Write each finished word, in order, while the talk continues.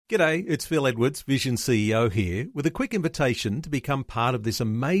G'day, it's Phil Edwards, Vision CEO here, with a quick invitation to become part of this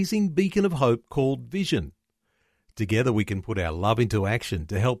amazing beacon of hope called Vision. Together we can put our love into action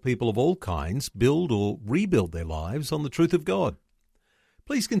to help people of all kinds build or rebuild their lives on the truth of God.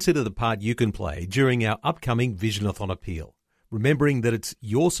 Please consider the part you can play during our upcoming Visionathon appeal, remembering that it's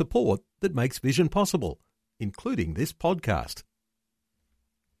your support that makes Vision possible, including this podcast.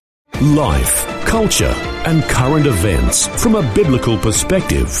 Life, culture, and current events from a biblical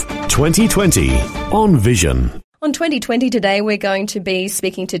perspective. 2020 on Vision. On 2020 today, we're going to be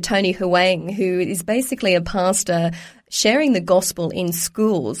speaking to Tony Huang, who is basically a pastor sharing the gospel in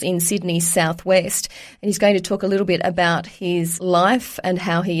schools in Sydney Southwest. And he's going to talk a little bit about his life and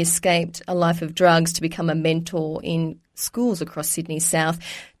how he escaped a life of drugs to become a mentor in schools across Sydney South.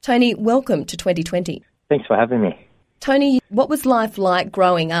 Tony, welcome to 2020. Thanks for having me. Tony, what was life like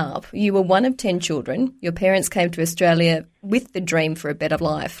growing up? You were one of 10 children. Your parents came to Australia with the dream for a better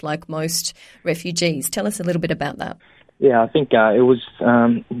life, like most refugees. Tell us a little bit about that. Yeah, I think it was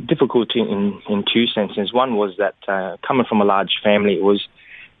difficult in two senses. One was that coming from a large family, it was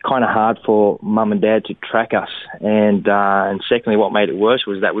kind of hard for mum and dad to track us. And secondly, what made it worse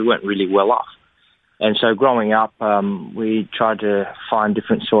was that we weren't really well off. And so growing up, we tried to find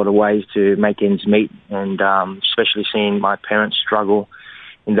different sort of ways to make ends meet, and especially seeing my parents struggle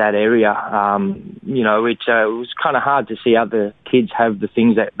in that area, it was kind of hard to see other kids have the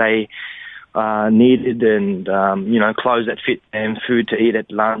things that they needed and, clothes that fit them, food to eat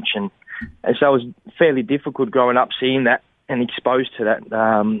at lunch. And so it was fairly difficult growing up seeing that and exposed to that.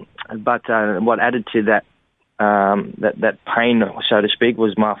 But what added to that, that pain, so to speak,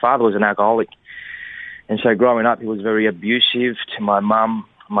 was my father was an alcoholic. And so growing up, he was very abusive to my mum,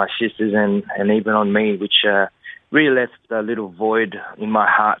 my sisters, and even on me, which really left a little void in my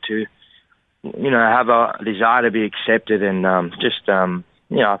heart to, have a desire to be accepted. And I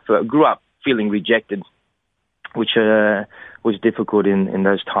grew up feeling rejected, which was difficult in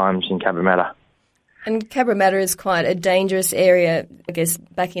those times in Cabramatta. And Cabramatta is quite a dangerous area. I guess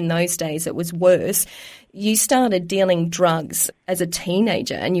back in those days it was worse. You started dealing drugs as a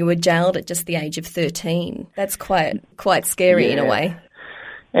teenager and you were jailed at just the age of 13. That's quite scary in a way.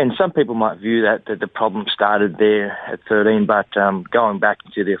 And some people might view that the problem started there at 13, but going back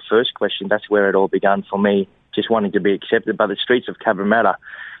to the first question, that's where it all began for me, just wanting to be accepted by the streets of Cabramatta.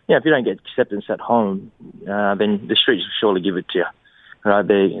 If you don't get acceptance at home, then the streets will surely give it to you, right?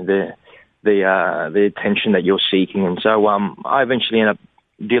 The attention that you're seeking. And so I eventually ended up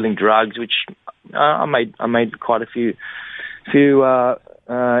dealing drugs, which I made quite a few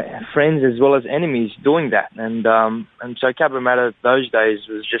friends as well as enemies doing that. And so Cabramatta those days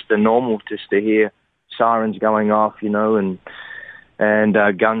was just the normal, just to hear sirens going off, and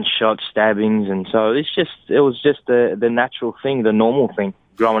gunshots, stabbings. And so it was just the natural thing, the normal thing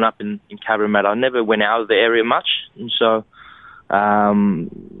growing up in Cabramatta. I never went out of the area much. And so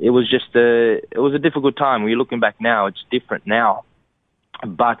it was a difficult time. When you're looking back now, it's different now.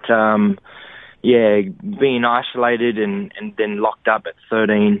 But, being isolated and then locked up at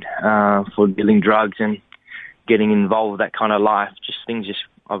 13 for dealing drugs and getting involved with that kind of life, things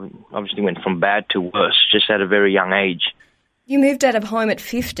obviously went from bad to worse just at a very young age. You moved out of home at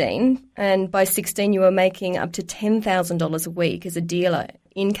 15, and by 16 you were making up to $10,000 a week as a dealer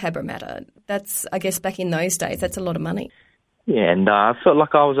in Cabramatta. That's, I guess, back in those days, that's a lot of money. Yeah, and I felt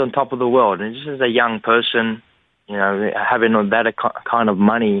like I was on top of the world. And just as a young person, having that kind of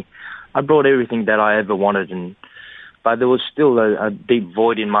money, I brought everything that I ever wanted. But there was still a deep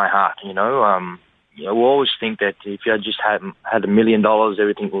void in my heart, we always think that if you just had $1 million,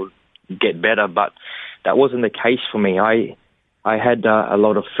 everything would get better. But that wasn't the case for me. I had a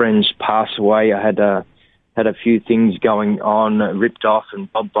lot of friends pass away. I had a few things going on, ripped off and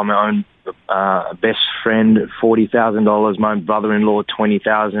robbed by my own best friend, $40,000, my brother-in-law,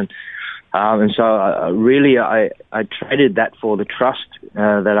 $20,000. And so I traded that for the trust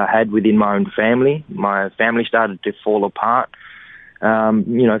that I had within my own family. My family started to fall apart.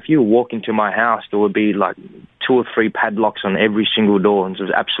 If you walk into my house, there would be like 2 or 3 padlocks on every single door, and there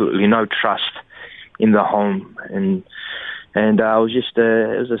was absolutely no trust in the home. And it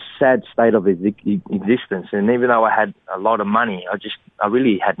was a sad state of existence. And even though I had a lot of money, I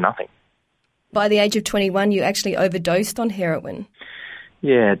really had nothing. By the age of 21, you actually overdosed on heroin.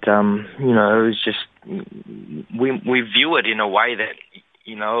 Yeah, it was just, we view it in a way that,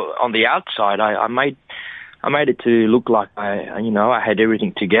 on the outside, I made it to look like I had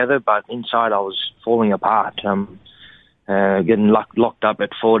everything together, but inside I was falling apart. Getting locked up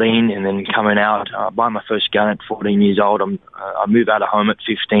at 14 and then coming out. I buy my first gun at 14 years old. I move out of home at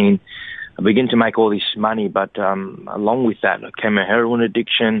 15. I began to make all this money, but along with that came a heroin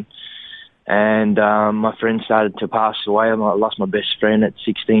addiction, and my friend started to pass away. I lost my best friend at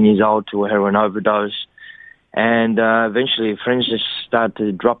 16 years old to a heroin overdose, and eventually friends just started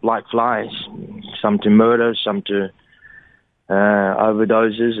to drop like flies, some to murder, some to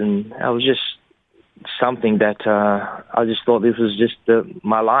overdoses, and I was just something that I just thought this was just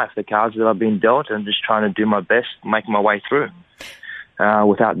my life, the cards that I've been dealt, and just trying to do my best, make my way through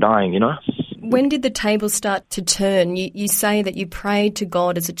without dying, When did the tables start to turn? You say that you prayed to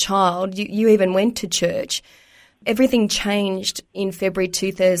God as a child. You even went to church. Everything changed in February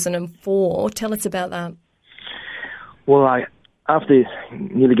 2004. Tell us about that. Well, after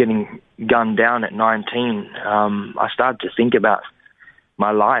nearly getting gunned down at 19, I started to think about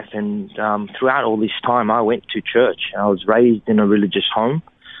my life, and throughout all this time I went to church. I was raised in a religious home,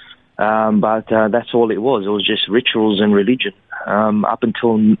 but that's all it was. It was just rituals and religion. Up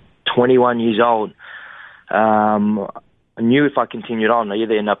until 21 years old, I knew if I continued on, I'd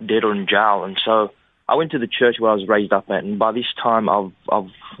either end up dead or in jail. And so I went to the church where I was raised up at, and by this time I've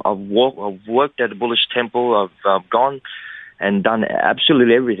worked at the Bullish Temple. I've gone and done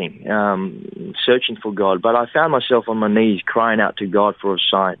absolutely everything, searching for God. But I found myself on my knees crying out to God for a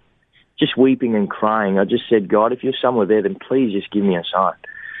sign, just weeping and crying. I just said, God, if you're somewhere there, then please just give me a sign.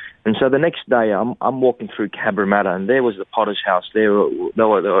 And so the next day, I'm walking through Cabramatta, and there was the Potter's House. They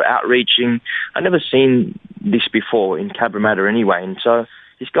were outreaching. I'd never seen this before in Cabramatta anyway. And so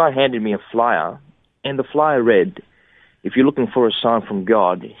this guy handed me a flyer, and the flyer read, if you're looking for a sign from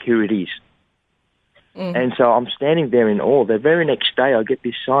God, here it is. Mm. And so I'm standing there in awe. The very next day, I get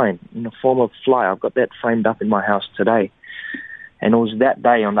this sign in the form of a flyer. I've got that framed up in my house today. And it was that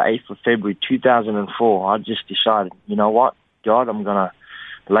day, on the 8th of February 2004, I just decided, you know what, God, I'm going to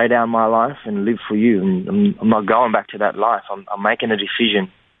lay down my life and live for you. And I'm not going back to that life. I'm making a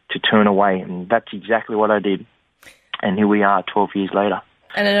decision to turn away. And that's exactly what I did. And here we are 12 years later.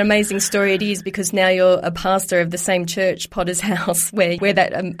 And an amazing story it is, because now you're a pastor of the same church, Potter's House, where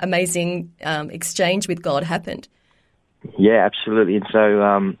that amazing exchange with God happened. Yeah, absolutely. And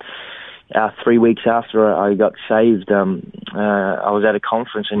so 3 weeks after I got saved, I was at a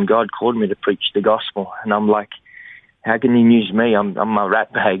conference and God called me to preach the gospel. And I'm like, how can you use me? I'm a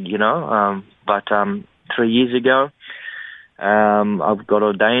rat bag, But 3 years ago, I've got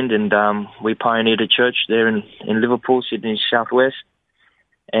ordained, and we pioneered a church there in Liverpool, Sydney Southwest.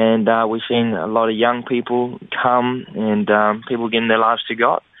 And we've seen a lot of young people come, and people getting their lives to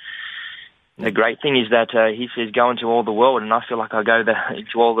God. The great thing is that he says, go into all the world, and I feel like I go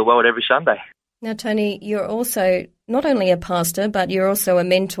into all the world every Sunday. Now, Tony, you're also not only a pastor, but you're also a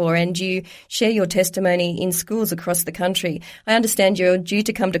mentor, and you share your testimony in schools across the country. I understand you're due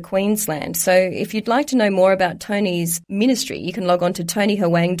to come to Queensland. So if you'd like to know more about Tony's ministry, you can log on to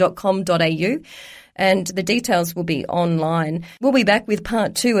tonyhuang.com.au. and the details will be online. We'll be back with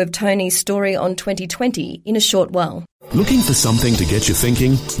part 2 of Tony's story on 2020 in a short while. Looking for something to get you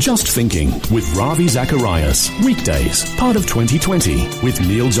thinking? Just Thinking with Ravi Zacharias. Weekdays, part of 2020 with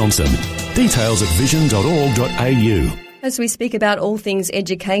Neil Johnson. Details at vision.org.au. As we speak about all things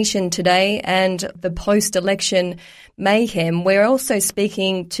education today and the post-election mayhem, we're also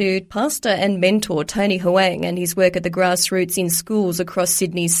speaking to pastor and mentor Tony Huang and his work at the grassroots in schools across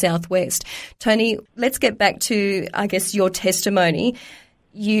Sydney's southwest. Tony, let's get back to, I guess, your testimony.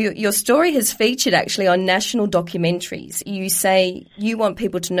 Your story has featured actually on national documentaries. You say you want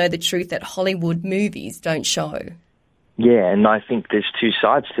people to know the truth that Hollywood movies don't show. Yeah, and I think there's two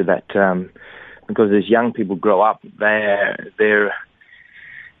sides to that. Because as young people grow up, they're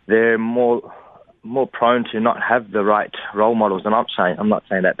more prone to not have the right role models. And I'm not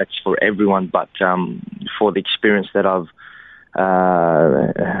saying that that's for everyone, but for the experience that I've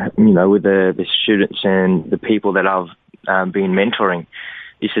with the students and the people that I've been mentoring,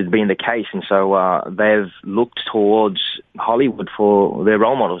 this has been the case. And so they've looked towards Hollywood for their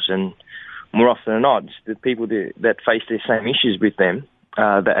role models, and more often than not, it's the people that face the same issues with them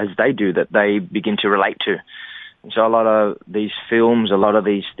as they do, that they begin to relate to. And so a lot of these films, a lot of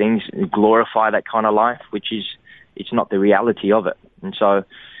these things glorify that kind of life, which is, it's not the reality of it. And so,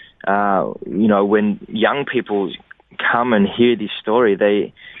 when young people come and hear this story,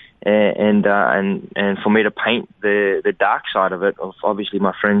 and for me to paint the dark side of it, of obviously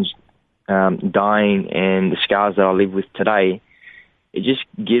my friends dying and the scars that I live with today, it just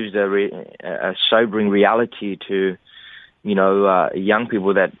gives a sobering reality to young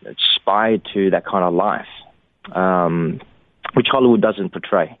people that aspire to that kind of life, which Hollywood doesn't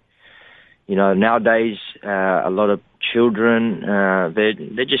portray. Nowadays, a lot of children,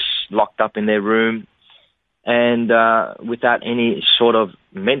 they're just locked up in their room, and without any sort of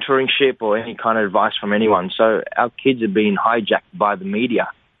mentorship or any kind of advice from anyone. So our kids are being hijacked by the media,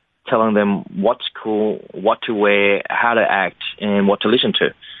 telling them what's cool, what to wear, how to act, and what to listen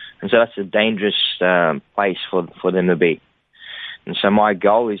to. And so that's a dangerous place for them to be. And so my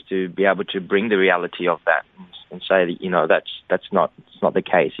goal is to be able to bring the reality of that and say that, that's not the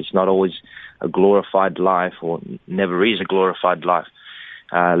case. It's not always a glorified life, or never is a glorified life,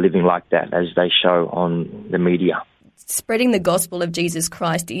 living like that as they show on the media. Spreading the gospel of Jesus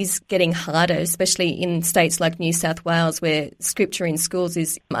Christ is getting harder, especially in states like New South Wales, where scripture in schools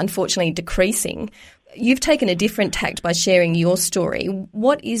is unfortunately decreasing. You've taken a different tact by sharing your story.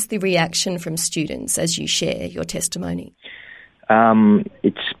 What is the reaction from students as you share your testimony?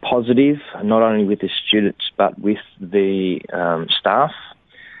 It's positive, not only with the students but with the staff,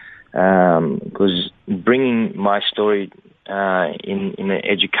 because bringing my story in an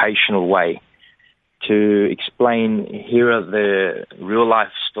educational way to explain, here are the real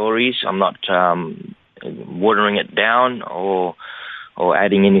life stories. I'm not watering it down or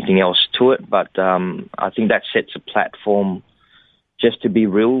adding anything else to it, but I think that sets a platform just to be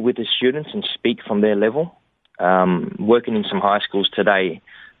real with the students and speak from their level. Working in some high schools today,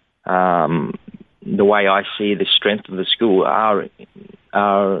 the way I see the strength of the school are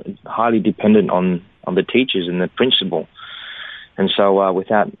highly dependent on the teachers and the principal. And so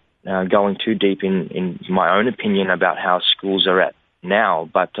without going too deep in my own opinion about how schools are at now,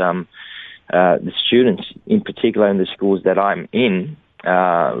 but the students in particular in the schools that I'm in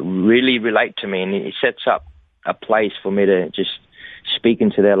really relate to me, and it sets up a place for me to just speak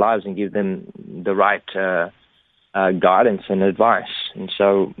into their lives and give them the right guidance and advice. And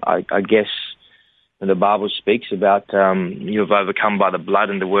so I guess the Bible speaks about you've overcome by the blood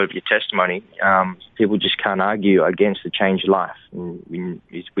and the word of your testimony. People just can't argue against the changed life, in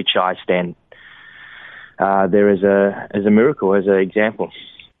which I stand there as a miracle, as an example.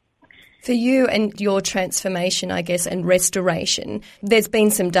 For you and your transformation, I guess, and restoration, there's been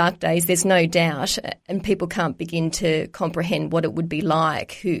some dark days, there's no doubt, and people can't begin to comprehend what it would be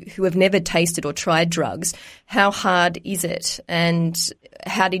like who have never tasted or tried drugs. How hard is it, and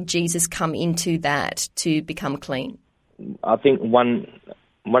how did Jesus come into that to become clean? I think one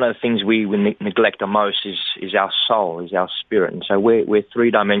of the things we neglect the most is our soul, is our spirit. And so we're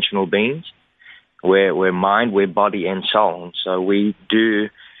three-dimensional beings. We're mind, we're body, and soul. And so we do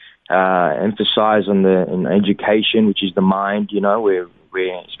emphasize on in education, which is the mind. We're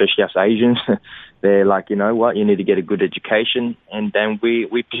especially us Asians, they're like, you know what, you need to get a good education, and then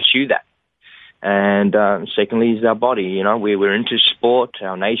we pursue that. And secondly is our body. We're into sport,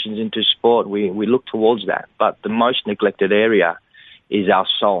 our nation's into sport, we look towards that. But the most neglected area is our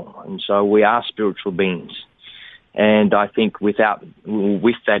soul, and so we are spiritual beings. And I think with that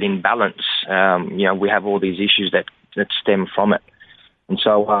imbalance, we have all these issues that stem from it. And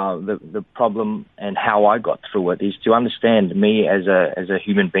so the problem and how I got through it is to understand me as a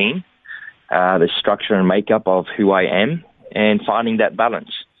human being, the structure and makeup of who I am, and finding that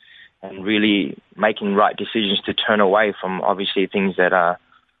balance and really making right decisions to turn away from obviously things that are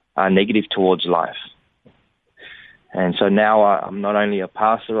negative towards life. And so now I'm not only a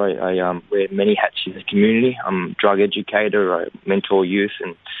pastor, I wear many hats in the community. I'm a drug educator, I mentor youth,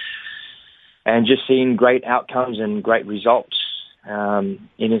 and just seeing great outcomes and great results in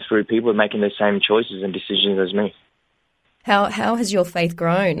and through people making the same choices and decisions as me. How has your faith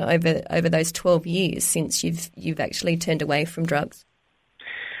grown over those 12 years since you've actually turned away from drugs?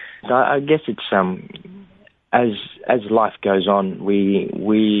 I guess it's as life goes on,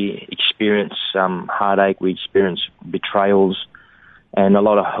 we experience heartache, we experience betrayals, and a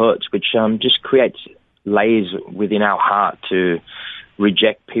lot of hurts, which just creates layers within our heart to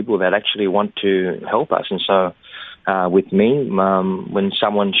reject people that actually want to help us. And so with me, when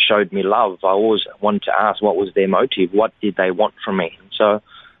someone showed me love, I always wanted to ask what was their motive, what did they want from me.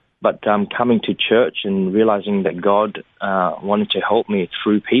 But coming to church and realizing that God wanted to help me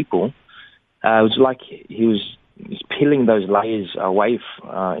through people, it was like he was peeling those layers away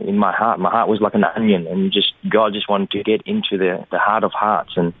in my heart. My heart was like an onion, and God just wanted to get into the heart of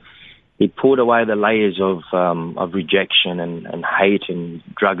hearts, and he pulled away the layers of rejection and hate and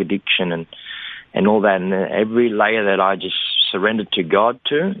drug addiction and all that. And every layer that I just surrendered to God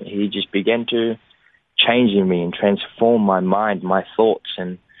to, he just began to change in me and transform my mind, my thoughts,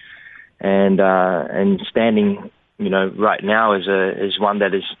 and standing, right now as one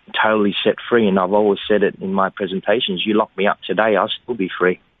that is totally set free. And I've always said it in my presentations, you lock me up today, I'll still be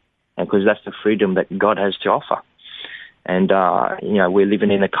free. And because that's the freedom that God has to offer. And, we're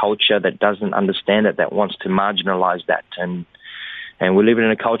living in a culture that doesn't understand it, that wants to marginalize that. And And we're living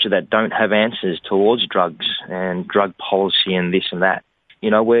in a culture that don't have answers towards drugs and drug policy and this and that.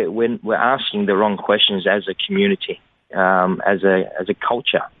 We're asking the wrong questions as a community, as a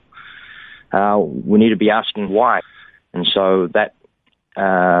culture. We need to be asking why. And so that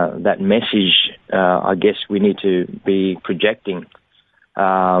message, I guess we need to be projecting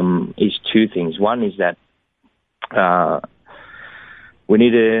is two things. One is that we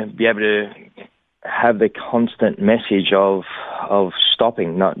need to be able to have the constant message of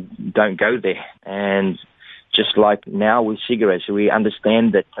stopping, don't go there. And just like now with cigarettes, we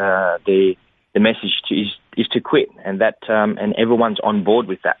understand that the message is to quit, and that and everyone's on board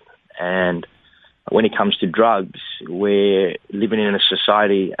with that. And when it comes to drugs, we're living in a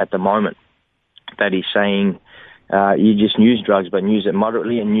society at the moment that is saying you just use drugs, but use it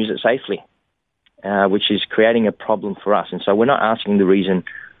moderately and use it safely, which is creating a problem for us. And so we're not asking the reason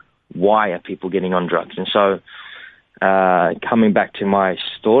why are people getting on drugs. And so coming back to my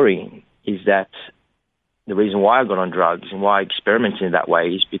story is that the reason why I got on drugs and why I experimented in that way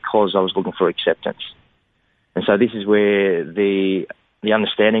is because I was looking for acceptance. And so this is where the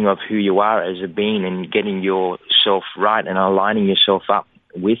understanding of who you are as a being and getting yourself right and aligning yourself up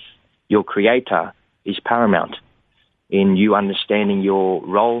with your creator is paramount in you understanding your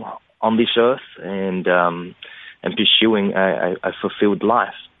role on this earth and pursuing a fulfilled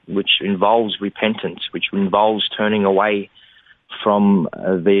life, which involves repentance, which involves turning away from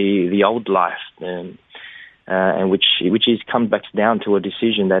the old life, and which comes back down to a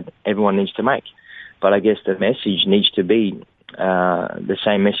decision that everyone needs to make. But I guess the message needs to be the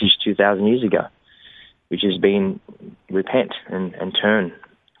same message 2,000 years ago, which has been repent and turn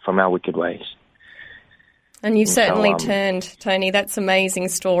from our wicked ways. And you've certainly turned, Tony. That's an amazing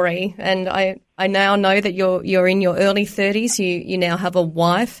story. And I now know that you're in your early 30s. You now have a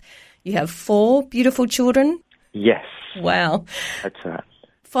wife. You have 4 beautiful children. Yes. Wow. That's right.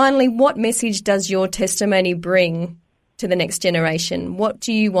 Finally, what message does your testimony bring to the next generation? What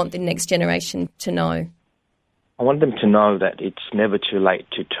do you want the next generation to know? I want them to know that it's never too late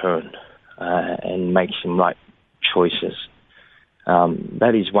to turn and make some right choices.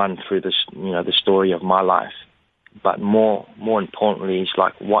 That is one through the story of my life. But more importantly, it's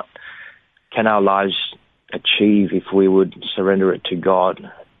like what can our lives achieve if we would surrender it to God?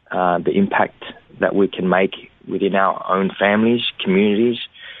 The impact that we can make within our own families, communities,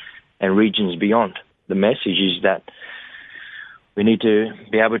 and regions beyond. The message is that we need to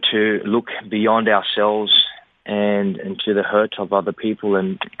be able to look beyond ourselves and to the hurt of other people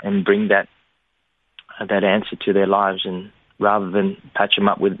and bring that answer to their lives. And rather than patch them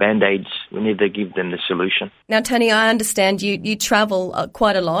up with Band-Aids, we need to give them the solution. Now, Tony, I understand you travel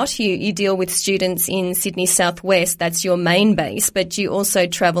quite a lot. You deal with students in Sydney Southwest. That's your main base, but you also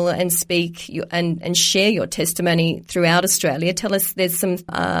travel and speak and share your testimony throughout Australia. Tell us, there's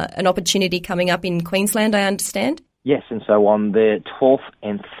an opportunity coming up in Queensland, I understand? Yes, and so on the 12th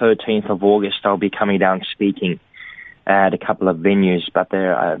and 13th of August, I'll be coming down speaking at a couple of venues, but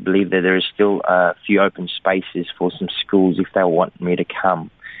I believe that there is still a few open spaces for some schools if they want me to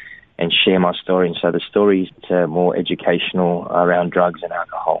come and share my story. And so the story is more educational around drugs and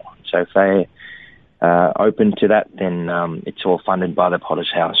alcohol. So if they're open to that, then it's all funded by the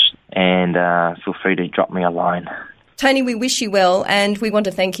Potter's House. And feel free to drop me a line. Tony, we wish you well, and we want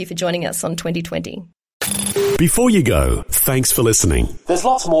to thank you for joining us on 2020. Before you go, thanks for listening. There's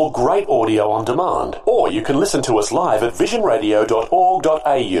lots more great audio on demand, or you can listen to us live at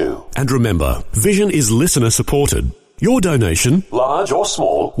visionradio.org.au. And remember, Vision is listener supported. Your donation, large or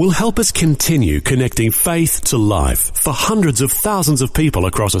small, will help us continue connecting faith to life for hundreds of thousands of people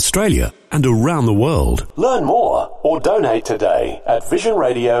across Australia and around the world. Learn more or donate today at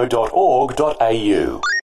visionradio.org.au.